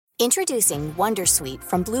Introducing Wondersuite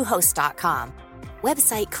from Bluehost.com.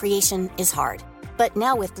 Website creation is hard, but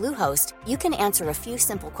now with Bluehost, you can answer a few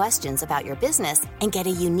simple questions about your business and get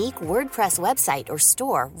a unique WordPress website or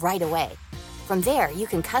store right away. From there, you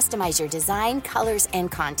can customize your design, colors,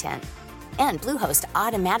 and content. And Bluehost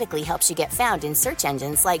automatically helps you get found in search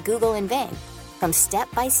engines like Google and Bing. From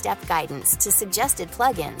step-by-step guidance to suggested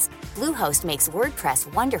plugins, Bluehost makes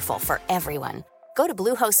WordPress wonderful for everyone. Go to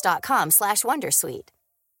bluehost.com/wondersuite.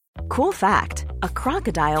 Cool fact, a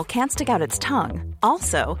crocodile can't stick out its tongue.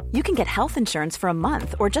 Also, you can get health insurance for a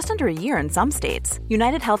month or just under a year in some states.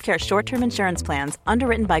 United Healthcare short-term insurance plans,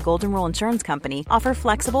 underwritten by Golden Rule Insurance Company, offer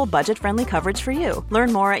flexible, budget-friendly coverage for you.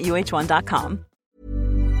 Learn more at uh1.com.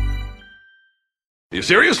 Are you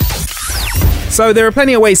serious? So there are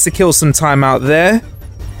plenty of ways to kill some time out there.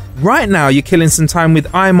 Right now, you're killing some time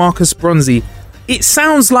with I, Marcus Bronzy. It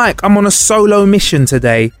sounds like I'm on a solo mission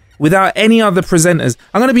today, without any other presenters.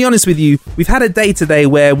 I'm going to be honest with you, we've had a day today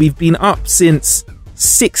where we've been up since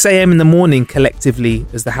 6 a.m. in the morning collectively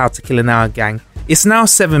as the How to Kill an Hour gang. It's now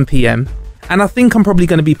 7 p.m. and I think I'm probably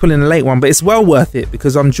going to be pulling a late one, but it's well worth it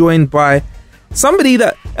because I'm joined by somebody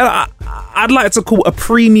that I'd like to call a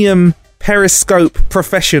premium Periscope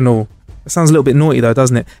professional. That sounds a little bit naughty though,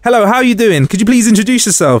 doesn't it? Hello, how are you doing? Could you please introduce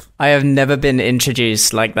yourself? I have never been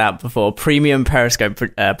introduced like that before. Premium Periscope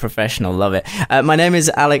professional, love it. My name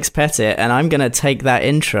is Alex Pettit, and I'm going to take that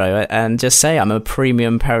intro and just say I'm a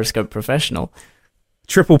premium Periscope professional.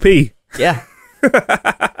 Triple P. Yeah.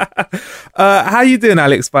 How you doing,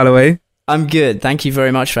 Alex, by the way? I'm good. Thank you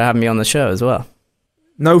very much for having me on the show as well.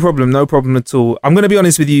 No problem at all. I'm going to be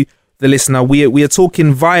honest with you, the listener. We are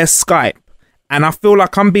talking via Skype. And I feel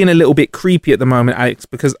like I'm being a little bit creepy at the moment, Alex,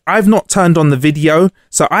 because I've not turned on the video,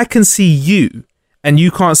 so I can see you and you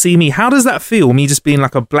can't see me. How does that feel, me just being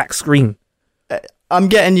like a black screen? I'm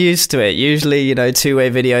getting used to it. Usually, two-way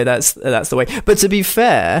video, that's the way. But to be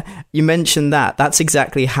fair, you mentioned that. That's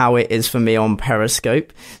exactly how it is for me on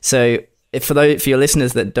Periscope. So for your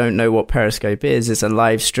listeners that don't know what Periscope is, it's a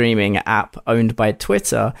live streaming app owned by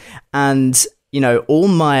Twitter. And, all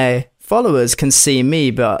my followers can see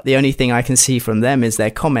me, but the only thing I can see from them is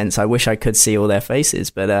their comments. I wish I could see all their faces,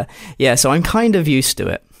 but so I'm kind of used to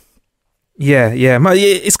it. Yeah.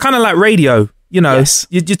 It's kind of like radio, Yes.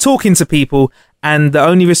 You're talking to people and the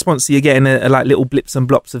only response you're getting are like little blips and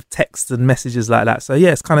blops of text and messages like that. So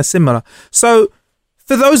yeah, it's kind of similar. So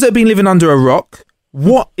for those that have been living under a rock,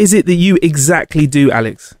 what is it that you exactly do,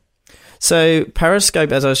 Alex? So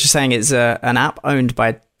Periscope, as I was just saying, is an app owned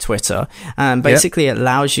by Twitter, and basically it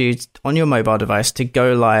allows you on your mobile device to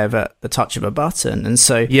go live at the touch of a button. And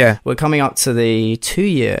so we're coming up to the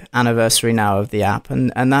 2-year anniversary now of the app,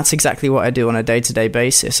 and that's exactly what I do on a day-to-day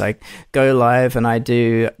basis. I go live and I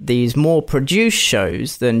do these more produced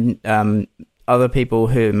shows than other people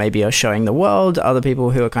who maybe are showing the world, other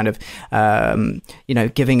people who are kind of,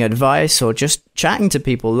 giving advice or just chatting to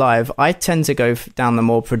people live. I tend to go down the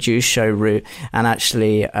more produced show route. And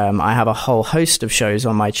actually, I have a whole host of shows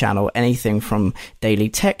on my channel, anything from daily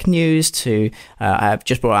tech news to I have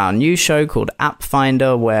just brought out a new show called App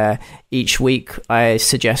Finder, where each week I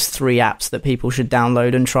suggest 3 apps that people should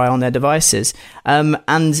download and try on their devices.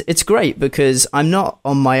 And it's great because I'm not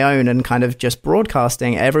on my own and kind of just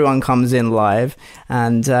broadcasting. Everyone comes in live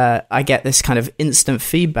and I get this kind of instant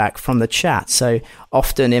feedback from the chat. So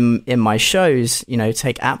often in my shows,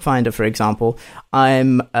 take App Finder, for example,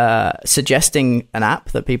 I'm suggesting an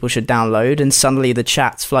app that people should download and suddenly the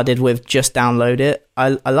chat's flooded with just download it.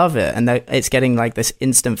 I love it. And it's getting like this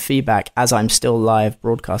instant feedback as I'm still live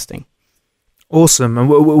broadcasting. Awesome. And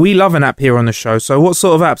we love an app here on the show. So what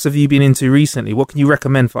sort of apps have you been into recently? What can you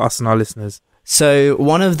recommend for us and our listeners? So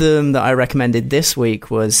one of them that I recommended this week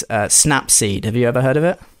was Snapseed. Have you ever heard of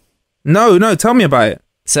it? No. Tell me about it.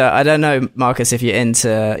 So I don't know, Marcus, if you're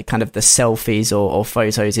into kind of the selfies or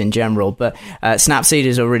photos in general, but Snapseed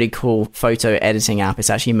is a really cool photo editing app.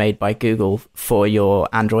 It's actually made by Google for your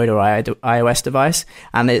Android or iOS device.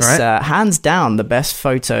 And it's hands down the best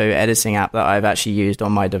photo editing app that I've actually used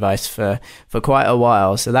on my device for quite a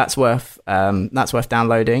while. So that's worth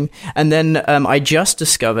downloading. And then I just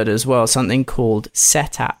discovered as well something called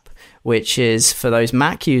Setapp, which is for those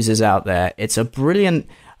Mac users out there. It's a brilliant...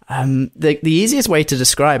 The easiest way to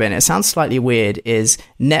describe it, and it sounds slightly weird, is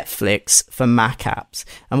Netflix for Mac apps.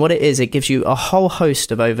 And what it is, it gives you a whole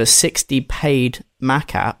host of over 60 paid Mac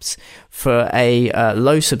apps for a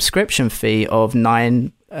low subscription fee of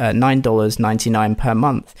 $9.99 per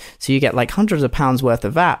month. So you get like hundreds of pounds worth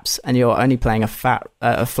of apps, and you're only paying a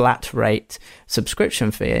flat rate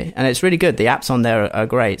subscription fee. And it's really good. The apps on there are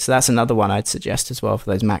great. So that's another one I'd suggest as well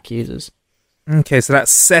for those Mac users. Okay, so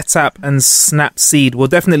that's Setapp and Snapseed. We'll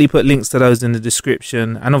definitely put links to those in the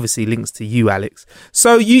description, and obviously links to you, Alex.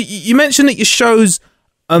 So you mentioned that your shows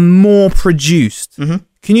are more produced. Mm-hmm.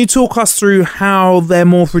 Can you talk us through how they're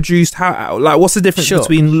more produced? How, like, what's the difference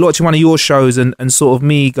between watching one of your shows and sort of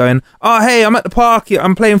me going, oh, hey, I'm at the park,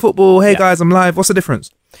 I'm playing football, hey guys, I'm live. What's the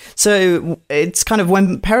difference? So it's kind of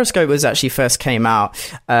when Periscope was actually first came out,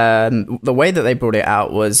 the way that they brought it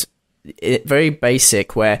out was very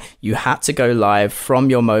basic, where you had to go live from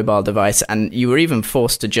your mobile device, and you were even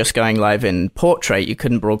forced to just going live in portrait. You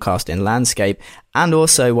couldn't broadcast in landscape. And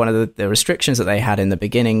also one of the restrictions that they had in the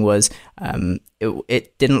beginning was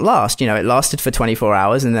it didn't last. You know, it lasted for 24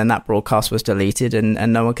 hours and then that broadcast was deleted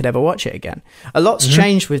and no one could ever watch it again. A lot's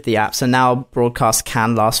changed with the app. So now broadcasts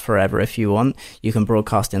can last forever if you want. You can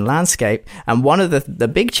broadcast in landscape. And one of the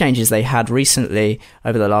big changes they had recently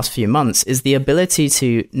over the last few months is the ability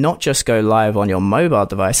to not just go live on your mobile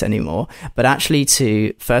device anymore, but actually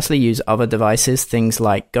to firstly use other devices, things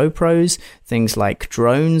like GoPros, things like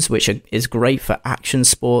drones, which is great for action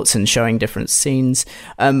sports and showing different scenes.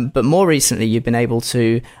 But more recently, you've been able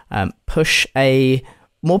to push a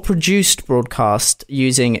more produced broadcast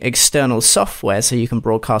using external software, so you can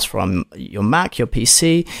broadcast from your Mac, your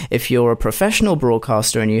PC. If you're a professional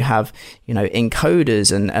broadcaster and you have, you know,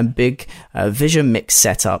 encoders and big vision mix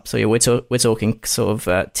setup, so we're talking sort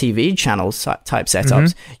of TV channel type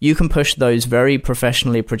setups, you can push those very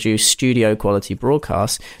professionally produced studio quality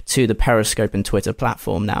broadcasts to the Periscope and Twitter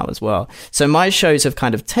platform now as well. So my shows have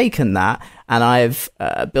kind of taken that, and I've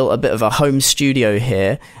built a bit of a home studio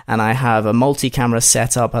here, and I have a multi-camera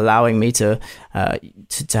setup allowing me to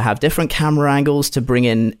have different camera angles, to bring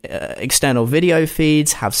in external video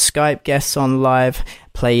feeds, have Skype guests on live,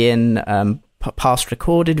 play in past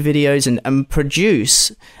recorded videos, and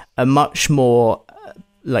produce a much more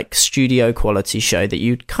like studio quality show that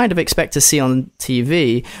you'd kind of expect to see on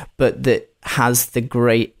TV, but that has the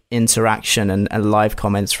great interaction and live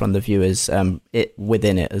comments from the viewers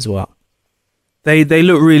within it as well. They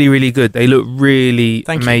look really, really good. They look really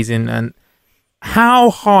amazing. And how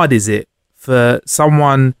hard is it for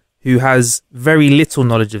someone who has very little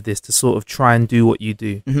knowledge of this to sort of try and do what you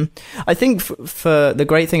do? I think for the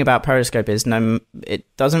great thing about Periscope is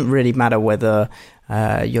it doesn't really matter whether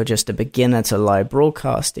you're just a beginner to live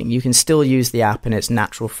broadcasting. You can still use the app in its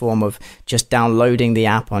natural form of just downloading the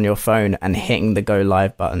app on your phone and hitting the go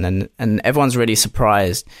live button. And everyone's really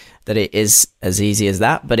surprised that it is as easy as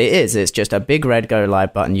that, but it is. It's just a big red go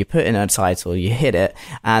live button. You put in a title, you hit it,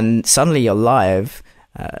 and suddenly you're live,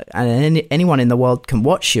 and anyone in the world can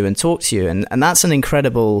watch you and talk to you. And that's an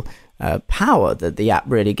incredible power that the app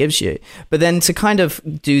really gives you. But then to kind of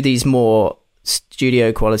do these more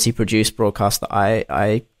studio quality produced broadcasts that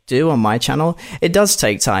I do on my channel, it does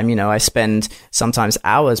take time. You know, I spend sometimes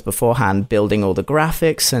hours beforehand building all the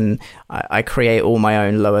graphics, and I create all my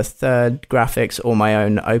own lower third graphics, all my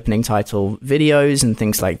own opening title videos and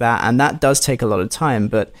things like that. And that does take a lot of time,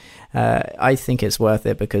 but I think it's worth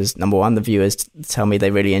it because, number one, the viewers tell me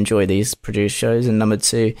they really enjoy these produced shows, and number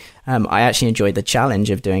two, I actually enjoyed the challenge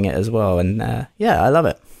of doing it as well. And I love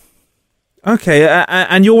it. Okay,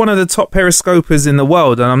 and you're one of the top periscopers in the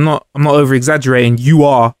world, and I'm not over exaggerating. You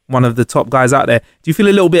are one of the top guys out there. Do you feel a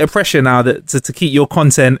little bit of pressure now that to keep your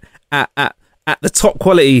content at the top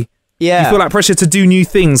quality? Yeah. Do you feel like pressure to do new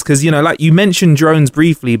things? Because, you know, like you mentioned drones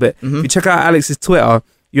briefly, but if you check out Alex's Twitter,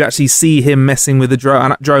 you actually see him messing with the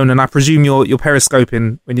drone, and I presume you're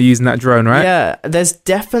periscoping when you're using that drone, right? Yeah, I've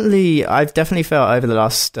definitely felt over the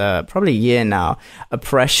last probably year now a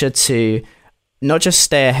pressure to not just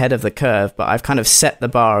stay ahead of the curve, but I've kind of set the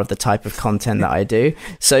bar of the type of content that I do.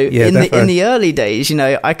 So in the early days, you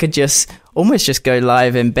know, I could almost just go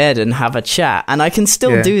live in bed and have a chat, and I can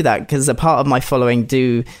still do that because a part of my following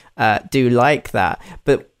do like that.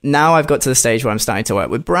 But now I've got to the stage where I'm starting to work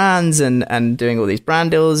with brands and doing all these brand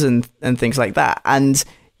deals and things like that. And,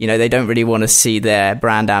 you know, they don't really want to see their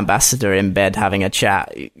brand ambassador in bed having a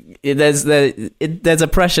chat. There's a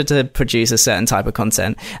pressure to produce a certain type of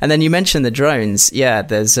content. And then you mentioned the drones. Yeah,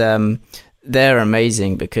 they're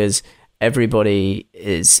amazing because everybody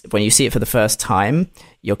is, when you see it for the first time,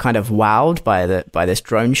 you're kind of wowed by this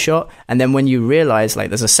drone shot. And then when you realize, like,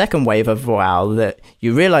 there's a second wave of wow, that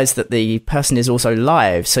you realize that the person is also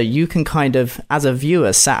live. So you can kind of, as a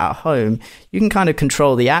viewer sat at home, you can kind of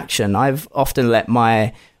control the action. I've often let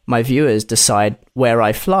my viewers decide where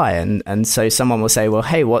I fly. And so someone will say, well,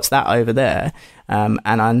 hey, what's that over there?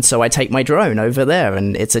 And so I take my drone over there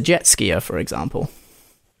and it's a jet skier, for example.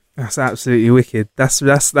 That's absolutely wicked.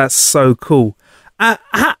 That's so cool.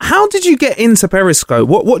 How did you get into Periscope?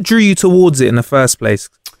 What drew you towards it in the first place?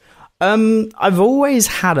 I've always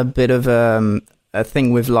had a bit of a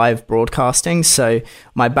thing with live broadcasting. So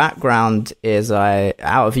my background is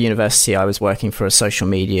out of university, I was working for a social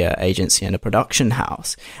media agency and a production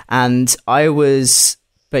house. And I was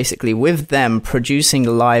basically with them producing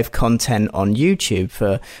live content on YouTube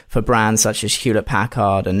for brands such as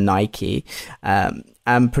Hewlett-Packard and Nike,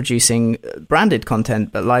 and producing branded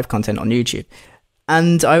content, but live content on YouTube.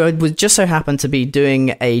 And I would just so happen to be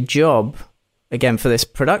doing a job, again, for this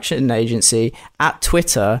production agency at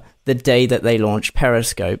Twitter the day that they launched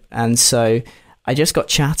Periscope. And so I just got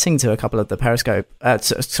chatting to a couple of the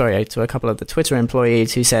to a couple of the Twitter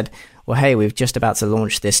employees who said, well, hey, we're just about to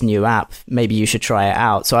launch this new app. Maybe you should try it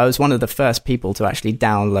out. So I was one of the first people to actually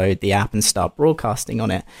download the app and start broadcasting on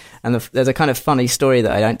it. And there's a kind of funny story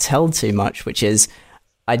that I don't tell too much, which is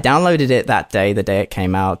I downloaded it that day, the day it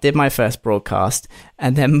came out, did my first broadcast,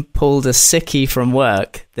 and then pulled a sickie from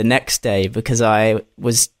work the next day because I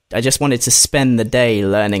just wanted to spend the day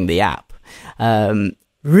learning the app.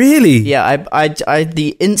 Really? Yeah, I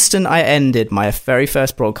the instant I ended my very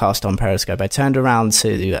first broadcast on Periscope, I turned around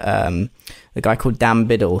to the guy called Dan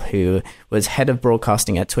Biddle, who was head of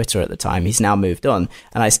broadcasting at Twitter at the time. He's now moved on.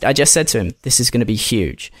 And I just said to him, this is going to be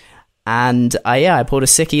huge. And I pulled a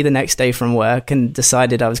sickie the next day from work and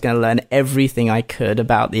decided I was going to learn everything I could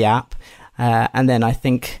about the app. And then I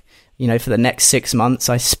think, for the next 6 months,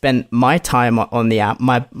 I spent my time on the app.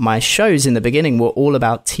 My shows in the beginning were all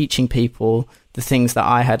about teaching people the things that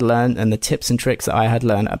I had learned and the tips and tricks that I had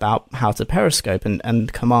learned about how to Periscope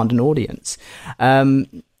and command an audience.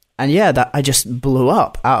 That I just blew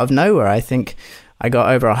up out of nowhere. I think I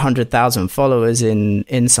got over 100,000 followers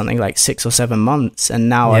in something like 6 or 7 months, and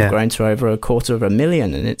now I've grown to over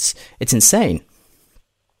 250,000, and it's insane.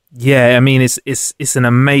 Yeah, I mean, it's an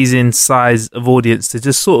amazing size of audience to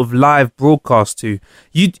just sort of live broadcast to.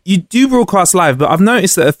 You do broadcast live, but I've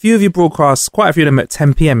noticed that a few of your broadcasts, quite a few of them at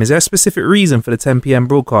 10 p.m. Is there a specific reason for the 10 p.m.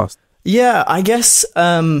 broadcast? Yeah, I guess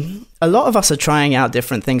a lot of us are trying out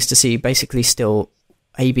different things to see, basically still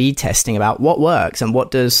A/B testing about what works and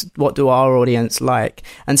what do our audience like.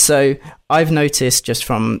 And so I've noticed just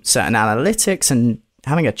from certain analytics and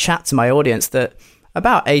having a chat to my audience that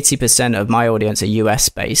about 80% of my audience are US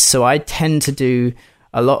based. So I tend to do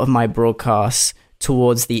a lot of my broadcasts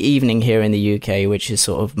towards the evening here in the UK, which is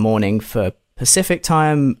sort of morning for Pacific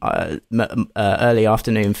time, early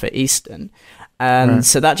afternoon for Eastern. And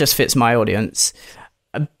so that just fits my audience.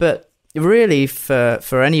 But really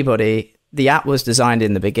for anybody, the app was designed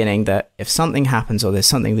in the beginning that if something happens or there's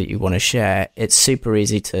something that you want to share, it's super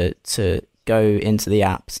easy to go into the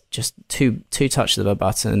app, just two touches of a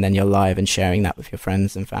button, and then you're live and sharing that with your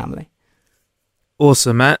friends and family.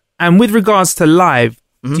 Awesome, Matt. And with regards to live,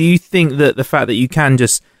 do you think that the fact that you can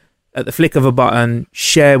just, at the flick of a button,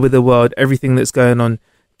 share with the world everything that's going on,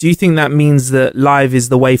 do you think that means that live is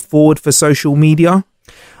the way forward for social media?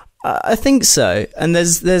 I think so, and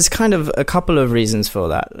there's kind of a couple of reasons for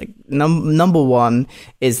that. Like number one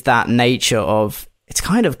is that nature of, it's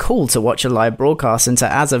kind of cool to watch a live broadcast and to,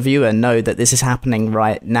 as a viewer, know that this is happening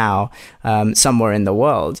right now somewhere in the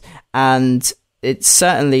world. And it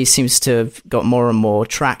certainly seems to have got more and more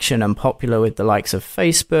traction and popular with the likes of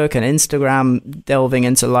Facebook and Instagram delving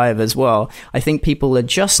into live as well. I think people are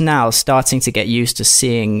just now starting to get used to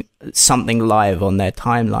seeing something live on their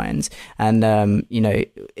timelines. And,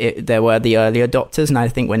 there were the early adopters, and I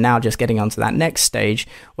think we're now just getting onto that next stage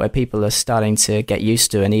where people are starting to get used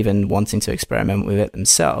to and even wanting to experiment with it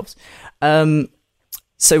themselves.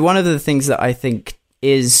 So one of the things that I think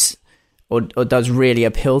is or does really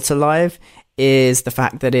appeal to live is the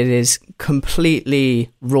fact that it is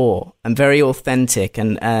completely raw and very authentic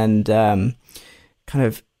and kind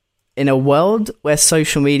of in a world where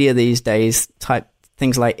social media these days, type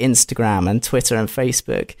things like Instagram and Twitter and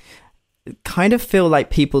Facebook, kind of feel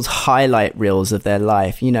like people's highlight reels of their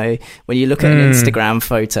life. When you look at an Instagram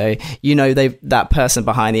photo, that person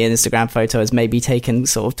behind the Instagram photo has maybe taken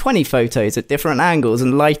sort of 20 photos at different angles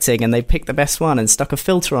and lighting, and they picked the best one and stuck a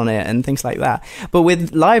filter on it and things like that. But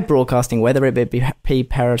with live broadcasting, whether it be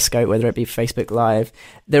Periscope, whether it be Facebook Live,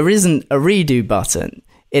 there isn't a redo button.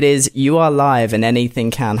 It is, you are live and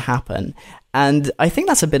anything can happen. And I think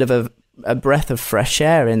that's a bit of a breath of fresh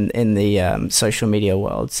air in the social media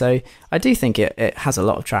world. So I do think it has a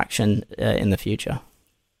lot of traction in the future.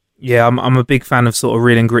 Yeah, I'm a big fan of sort of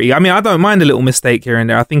real and gritty. I mean, I don't mind a little mistake here and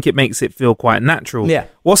there. I think it makes it feel quite natural. Yeah.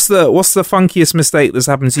 What's the funkiest mistake that's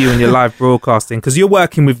happened to you in your live broadcasting? Because you're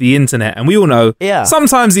working with the internet, and we all know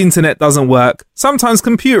sometimes the internet doesn't work. Sometimes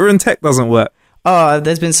computer and tech doesn't work. Oh,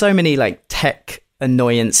 there's been so many like tech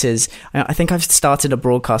annoyances. I think I've started a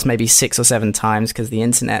broadcast maybe 6 or 7 times because the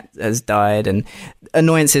internet has died and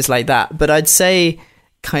annoyances like that. But I'd say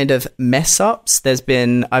kind of mess ups.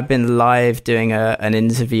 I've been live doing an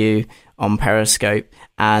interview on Periscope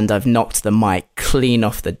and I've knocked the mic clean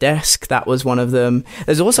off the desk. That was one of them.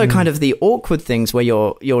 There's also kind of the awkward things where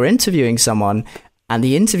you're interviewing someone and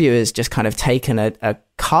the interviewer's just kind of taken a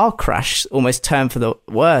car crash, almost turned for the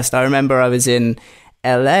worst. I remember I was in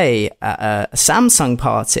LA at a Samsung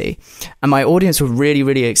party and my audience were really,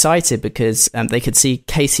 really excited because they could see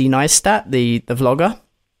Casey Neistat, the vlogger.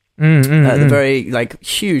 The very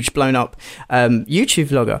huge blown up YouTube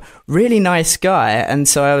vlogger, really nice guy. And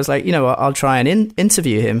so I was like, I'll try and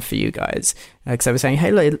interview him for you guys, because I was saying,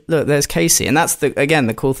 hey, look, there's Casey. And that's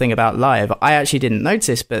the cool thing about live. I actually didn't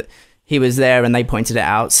notice, but he was there and they pointed it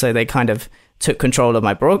out, so they kind of took control of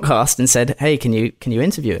my broadcast and said, hey, can you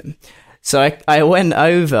interview him? So I went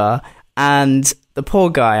over, and the poor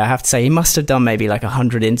guy, I have to say, he must have done maybe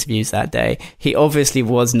 100 interviews that day. He obviously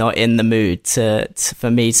was not in the mood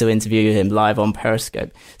for me to interview him live on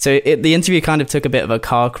Periscope. So the interview kind of took a bit of a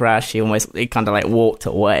car crash. He kind of walked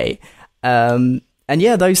away. And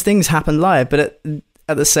yeah, those things happen live, but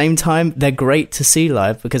at the same time, they're great to see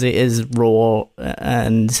live because it is raw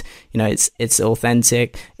and it's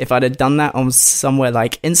authentic. If I'd have done that on somewhere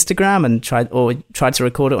like Instagram and tried to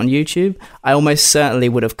record it on YouTube, I almost certainly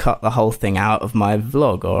would have cut the whole thing out of my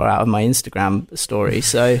vlog or out of my Instagram story.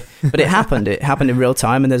 So, but it happened. It happened in real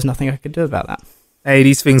time, and there's nothing I could do about that. Hey,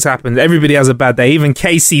 these things happen. Everybody has a bad day. Even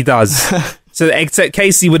Casey does. So except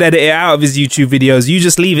Casey would edit it out of his YouTube videos. You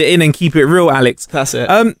just leave it in and keep it real, Alex. That's it.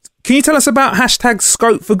 Can you tell us about hashtag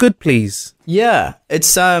Scope for Good, please? Yeah, it's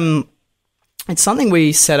something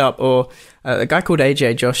we set up, or a guy called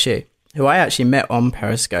AJ Joshi, who I actually met on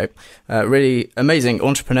Periscope, really amazing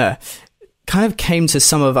entrepreneur, kind of came to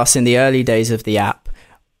some of us in the early days of the app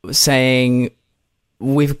saying,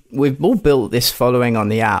 we've all built this following on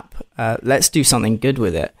the app, let's do something good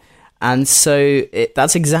with it. And so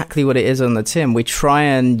that's exactly what it is on the tin. We try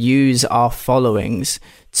and use our followings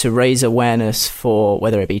to raise awareness for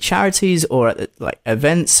whether it be charities or at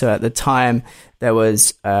events. So at the time there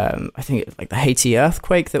was, I think the Haiti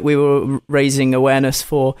earthquake that we were raising awareness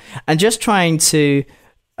for, and just trying to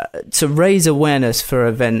raise awareness for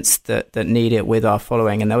events that need it with our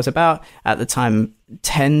following. And there was about, at the time,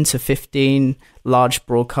 10 to 15 large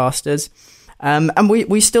broadcasters. And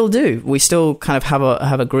we still do. We still kind of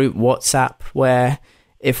have a group WhatsApp where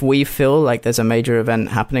if we feel like there's a major event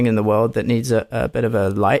happening in the world that needs a bit of a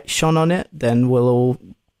light shone on it, then we'll all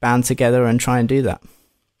band together and try and do that.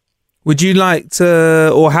 Would you like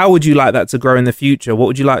to, or how would you like that to grow in the future? What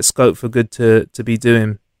would you like Scope for Good to be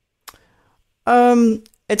doing?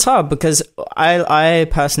 It's hard because I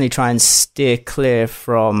personally try and steer clear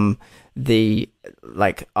from the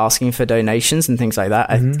asking for donations and things like that,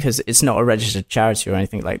 because it's not a registered charity or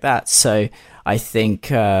anything like that. So I think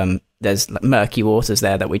there's murky waters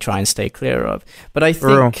there that we try and stay clear of. But I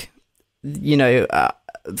think,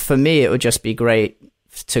 for me, it would just be great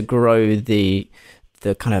to grow the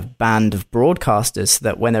kind of band of broadcasters so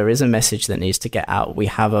that when there is a message that needs to get out, we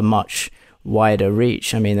have a much wider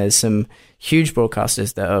reach. I mean, there's some huge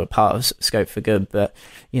broadcasters that are part of Scope for Good, but,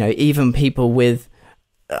 even people with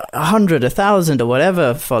 100, 1,000 or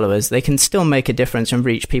whatever followers, they can still make a difference and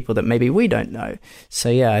reach people that maybe we don't know. So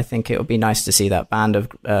yeah, I think it would be nice to see that band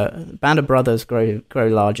of brothers grow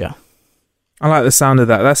larger. I like the sound of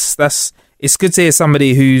that. That's it's good to hear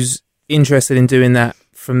somebody who's interested in doing that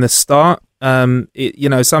from the start.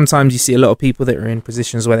 Sometimes you see a lot of people that are in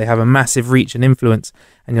positions where they have a massive reach and influence,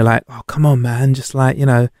 and you're like, oh, come on, man, just do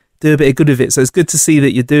a bit of good with it. So it's good to see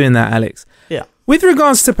that you're doing that, Alex. Yeah. With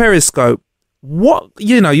regards to Periscope,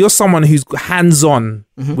 you're someone who's hands-on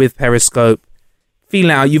with Periscope,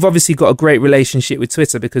 feeling out. You've obviously got a great relationship with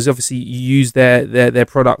Twitter because obviously you use their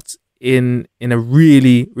product in a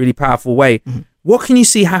really, really powerful way. What can you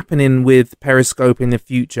see happening with Periscope in the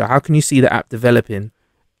future? How can you see the app developing?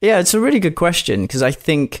 Yeah, it's a really good question because I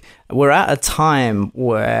think we're at a time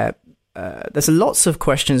where there's lots of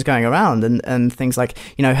questions going around and things like,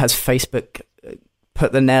 has Facebook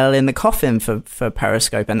put the nail in the coffin for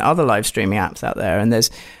Periscope and other live streaming apps out there? And there's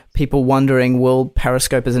people wondering, will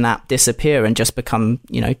Periscope as an app disappear and just become,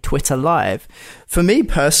 Twitter Live? For me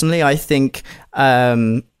personally, I think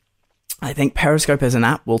Periscope as an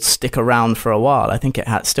app will stick around for a while. I think it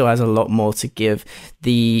still has a lot more to give.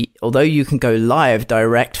 Although you can go live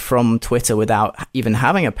direct from Twitter without even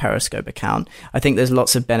having a Periscope account, I think there's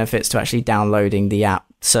lots of benefits to actually downloading the app,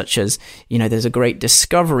 such as, there's a great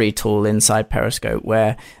discovery tool inside Periscope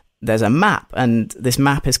where there's a map, and this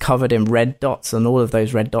map is covered in red dots, and all of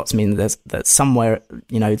those red dots mean that somewhere,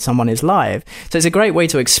 someone is live. So it's a great way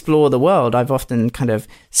to explore the world. I've often kind of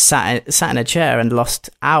sat in a chair and lost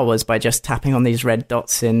hours by just tapping on these red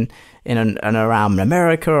dots in and around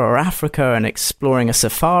America or Africa and exploring a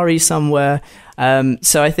safari somewhere.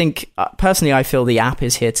 So I think, personally, I feel the app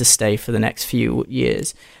is here to stay for the next few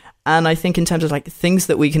years. And I think in terms of like things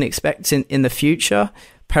that we can expect in the future,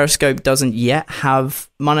 Periscope doesn't yet have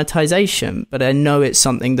monetization, but I know it's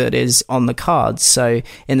something that is on the cards. So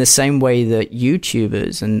in the same way that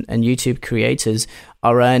YouTubers and YouTube creators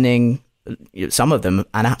are earning, some of them,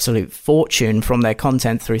 an absolute fortune from their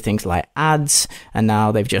content through things like ads, and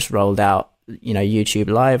now they've just rolled out, YouTube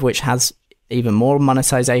Live, which has even more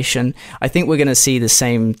monetization. I think we're going to see the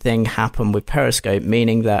same thing happen with Periscope,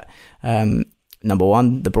 meaning that number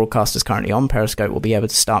one, the broadcasters currently on Periscope will be able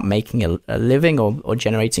to start making a living or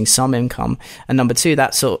generating some income. And number two,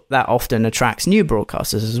 that often attracts new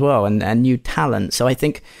broadcasters as well and new talent. So I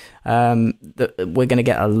think that we're going to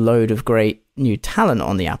get a load of great new talent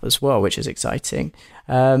on the app as well, which is exciting.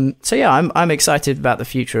 So yeah, I'm excited about the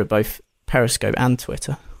future of both Periscope and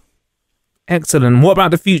Twitter. Excellent. What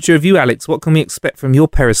about the future of you, Alex? What can we expect from your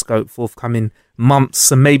Periscope forthcoming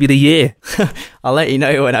months and maybe the year? I'll let you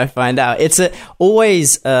know when I find out. It's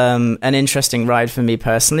always an interesting ride for me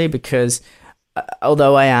personally, because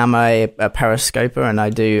although I am a Periscoper and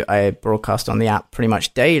I broadcast on the app pretty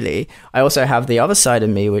much daily, I also have the other side of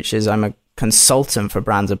me, which is I'm a consultant for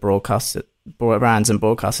brands and broadcasters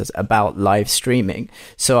about live streaming.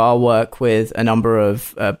 So I'll work with a number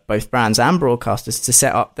of both brands and broadcasters to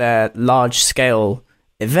set up their large scale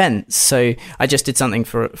events. So I just did something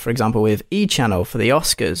for example with eChannel for the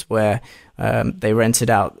Oscars, where they rented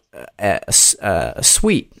out a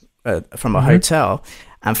suite from a hotel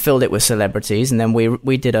and filled it with celebrities, and then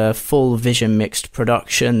we did a full vision mixed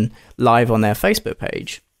production live on their Facebook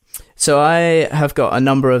page. So I have got a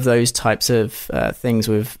number of those types of things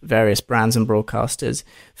with various brands and broadcasters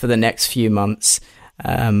for the next few months.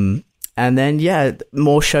 And then, yeah,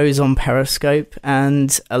 more shows on Periscope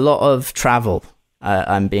and a lot of travel,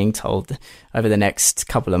 I'm being told, over the next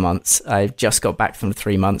couple of months. I just got back from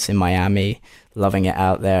 3 months in Miami, loving it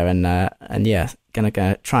out there. And yeah,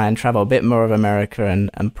 gonna try and travel a bit more of America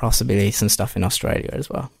and possibly some stuff in Australia as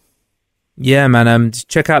well. Yeah, man.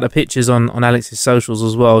 Check out the pictures on Alex's socials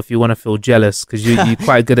as well if you want to feel jealous, because you're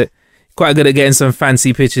quite good at getting some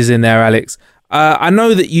fancy pictures in there, Alex. I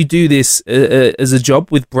know that you do this as a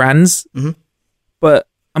job with brands, but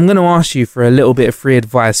I'm going to ask you for a little bit of free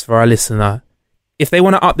advice for our listener. If they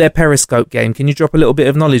want to up their Periscope game, can you drop a little bit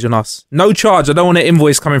of knowledge on us? No charge. I don't want an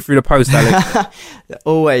invoice coming through the post, Alex.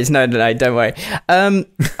 Always. No, don't worry.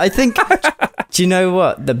 I think... Do you know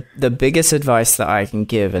what? The biggest advice that I can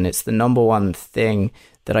give, and it's the number one thing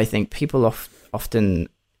that I think people often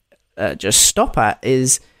just stop at,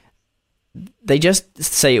 is they just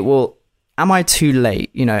say, well, am I too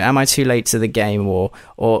late? Am I too late to the game,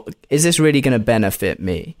 or is this really going to benefit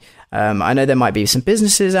me? I know there might be some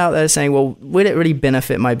businesses out there saying, well, will it really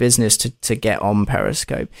benefit my business to get on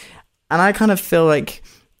Periscope? And I kind of feel like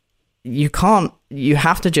you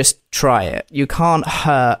have to just try it. You can't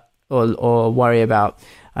hurt or worry about,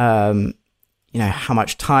 how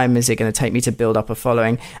much time is it going to take me to build up a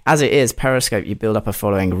following. As it is, Periscope, you build up a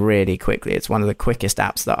following really quickly. It's one of the quickest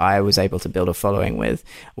apps that I was able to build a following with.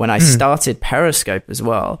 When I started Periscope as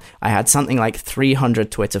well, I had something like 300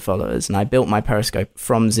 Twitter followers, and I built my Periscope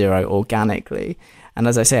from zero organically. And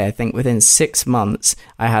as I say, I think within 6 months,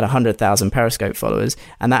 I had 100,000 Periscope followers,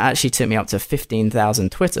 and that actually took me up to 15,000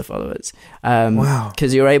 Twitter followers. Wow.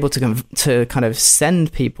 Because you're able to kind of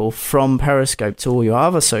send people from Periscope to all your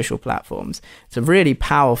other social platforms. It's a really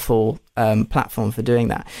powerful platform for doing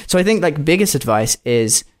that. So I think biggest advice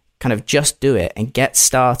is kind of just do it and get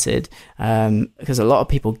started, because a lot of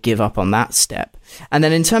people give up on that step. And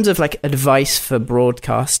then in terms of advice for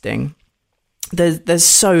broadcasting, there's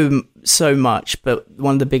so much, but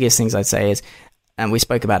one of the biggest things I'd say is, and we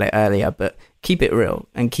spoke about it earlier, but keep it real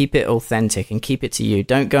and keep it authentic and keep it to you.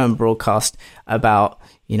 Don't go and broadcast about,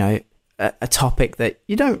 a topic that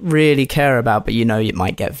you don't really care about, but you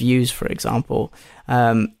might get views, for example.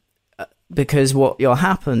 Because what will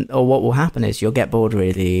happen is you'll get bored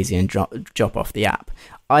really easy and drop off the app.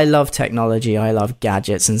 I love technology, I love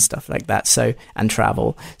gadgets and stuff like that, and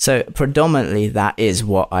travel. So predominantly that is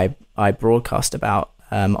what I broadcast about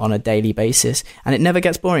on a daily basis, and it never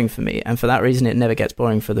gets boring for me. And for that reason, it never gets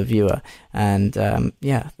boring for the viewer. And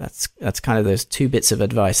that's kind of those 2 bits of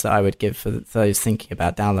advice that I would give for those thinking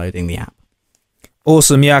about downloading the app.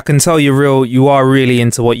 Awesome. Yeah, I can tell you are really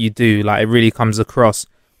into what you do. It really comes across.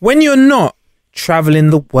 When you're not traveling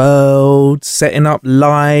the world, setting up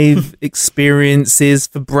live experiences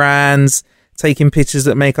for brands, taking pictures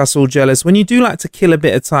that make us all jealous. When you do like to kill a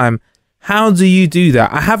bit of time, how do you do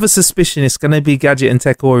that? I have a suspicion it's going to be gadget and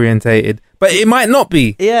tech orientated, but it might not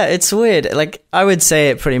be. Yeah, it's weird. Like, I would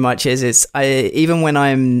say it pretty much is. Even when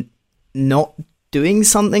I'm not doing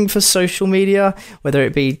something for social media, whether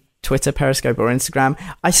it be Twitter, Periscope, or Instagram,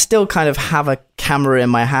 I still kind of have a camera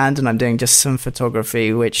in my hand and I'm doing just some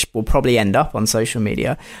photography, which will probably end up on social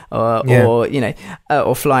media, or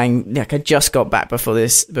flying. Like, I just got back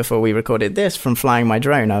before we recorded this from flying my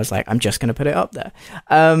drone. I was like, I'm just going to put it up there.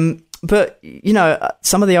 But, you know,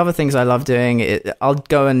 some of the other things I love doing, I'll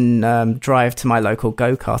go and drive to my local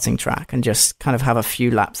go-karting track and just kind of have a few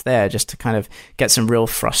laps there just to kind of get some real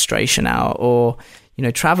frustration out. Or, you know,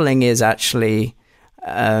 traveling is actually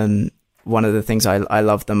one of the things I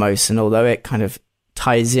love the most. And although it kind of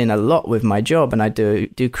ties in a lot with my job and I do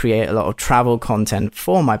create a lot of travel content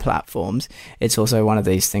for my platforms, it's also one of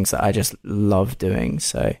these things that I just love doing.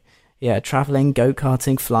 So yeah, traveling,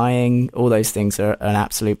 go-karting, flying, all those things are an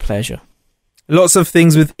absolute pleasure. Lots of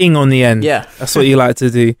things with ing on the end. Yeah. That's what you like to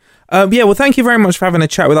do. Yeah, well, thank you very much for having a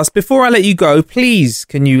chat with us. Before I let you go, please,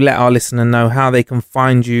 can you let our listener know how they can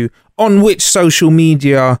find you on which social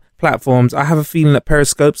media platforms? I have a feeling that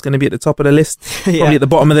Periscope's going to be at the top of the list, probably at the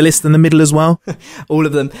bottom of the list in the middle as well. All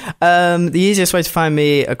of them. The easiest way to find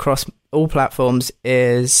me across all platforms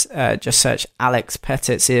is just search Alex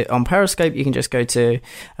Pettit. So on Periscope, you can just go to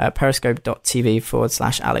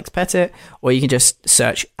periscope.tv/Alex Pettit, or you can just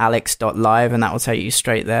search alex.live and that will take you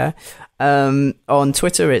straight there. On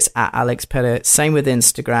Twitter, it's at Alex Pettit. Same with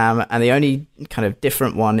Instagram. And the only kind of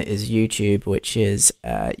different one is YouTube, which is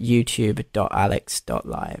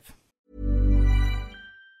youtube.alex.live.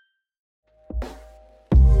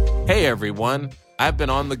 Hey, everyone. I've been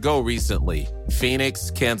on the go recently.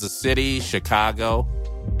 Phoenix, Kansas City, Chicago.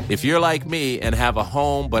 If you're like me and have a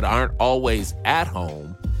home but aren't always at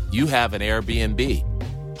home, you have an Airbnb.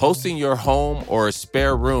 Hosting your home or a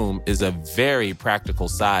spare room is a very practical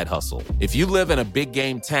side hustle. If you live in a big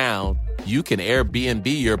game town, you can Airbnb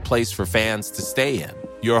your place for fans to stay in.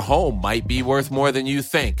 Your home might be worth more than you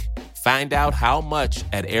think. Find out how much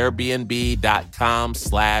at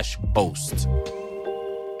airbnb.com/host.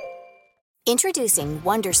 Introducing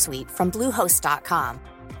Wondersuite from Bluehost.com.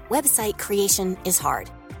 Website creation is hard,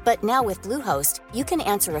 but now with Bluehost, you can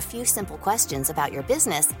answer a few simple questions about your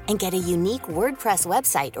business and get a unique WordPress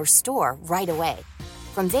website or store right away.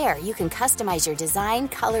 From there, you can customize your design,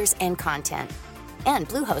 colors, and content. And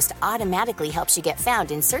Bluehost automatically helps you get found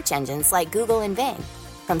in search engines like Google and Bing.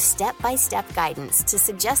 From step-by-step guidance to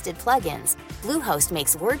suggested plugins, Bluehost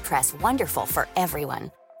makes WordPress wonderful for everyone.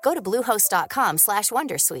 Go to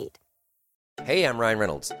bluehost.com/wondersuite. Hey, I'm Ryan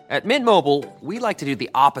Reynolds. At Mint Mobile, we like to do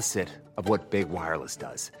the opposite of what Big Wireless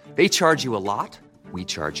does. They charge you a lot, we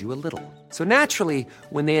charge you a little. So naturally,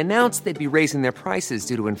 when they announced they'd be raising their prices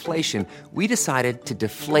due to inflation, we decided to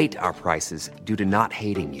deflate our prices due to not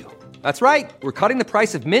hating you. That's right. We're cutting the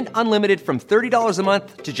price of Mint Unlimited from $30 a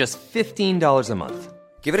month to just $15 a month.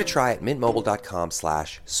 Give it a try at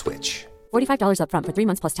mintmobile.com/switch. $45 up front for 3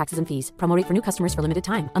 months plus taxes and fees. Promo rate for new customers for limited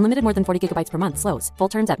time. Unlimited more than 40 gigabytes per month. Slows full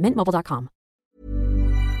terms at mintmobile.com.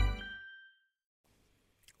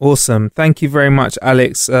 Awesome. Thank you very much,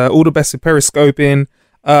 Alex. All the best with Periscoping.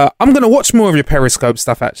 I'm going to watch more of your Periscope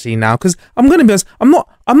stuff actually now, because I'm going to be honest,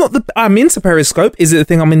 I'm into Periscope. Is it the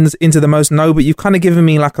thing I'm into the most? No, but you've kind of given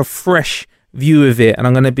me like a fresh view of it, and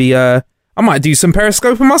I'm going to be, I might do some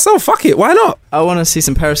Periscoping myself. Fuck it. Why not? I want to see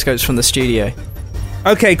some Periscopes from the studio.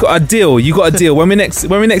 Okay, got a deal. You got a deal. When we're next in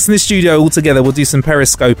the studio all together, we'll do some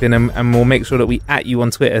Periscoping and we'll make sure that we @ you on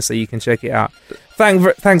Twitter so you can check it out.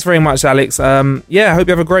 Thanks very much, Alex. I hope you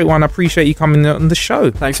have a great one. I appreciate you coming on the show.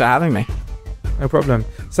 Thanks for having me. No problem.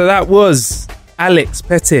 So that was Alex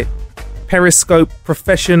Pettit, Periscope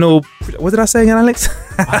professional. What did I say again, Alex?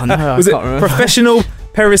 Oh no, was I can't remember. Professional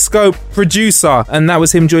Periscope producer, and that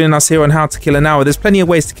was him joining us here on How to Kill an Hour. There's plenty of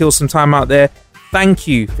ways to kill some time out there. Thank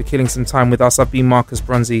you for killing some time with us. I've been Marcus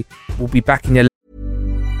Bronzy. We'll be back in your...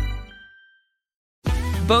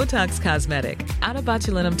 Botox Cosmetic, out of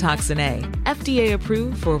botulinum toxin A, FDA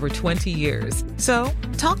approved for over 20 years. So,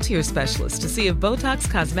 talk to your specialist to see if Botox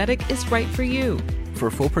Cosmetic is right for you.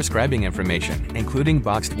 For full prescribing information, including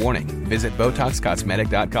boxed warning, visit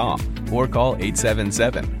BotoxCosmetic.com or call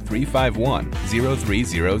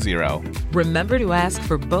 877-351-0300. Remember to ask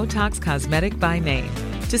for Botox Cosmetic by name.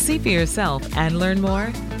 To see for yourself and learn more,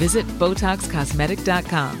 visit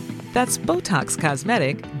BotoxCosmetic.com. That's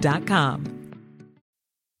BotoxCosmetic.com.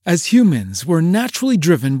 As humans, we're naturally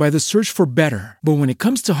driven by the search for better. But when it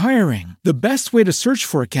comes to hiring, the best way to search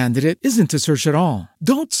for a candidate isn't to search at all.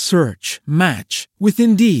 Don't search, match with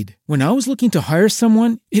Indeed. When I was looking to hire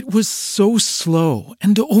someone, it was so slow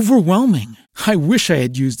and overwhelming. I wish I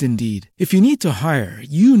had used Indeed. If you need to hire,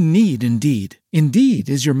 you need Indeed. Indeed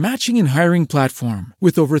is your matching and hiring platform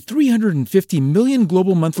with over 350 million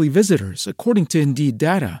global monthly visitors, according to Indeed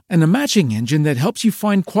data, and a matching engine that helps you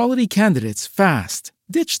find quality candidates fast.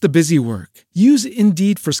 Ditch the busy work. Use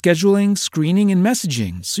Indeed for scheduling, screening, and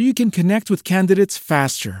messaging so you can connect with candidates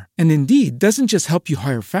faster. And Indeed doesn't just help you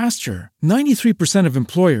hire faster. 93% of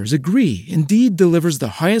employers agree Indeed delivers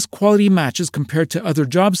the highest quality matches compared to other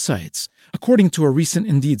job sites, according to a recent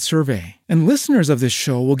Indeed survey. And listeners of this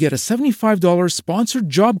show will get a $75 sponsored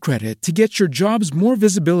job credit to get your jobs more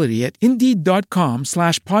visibility at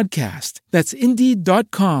Indeed.com/podcast. That's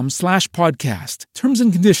Indeed.com/podcast. Terms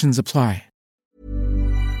and conditions apply.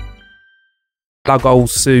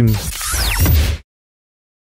 Goals soon.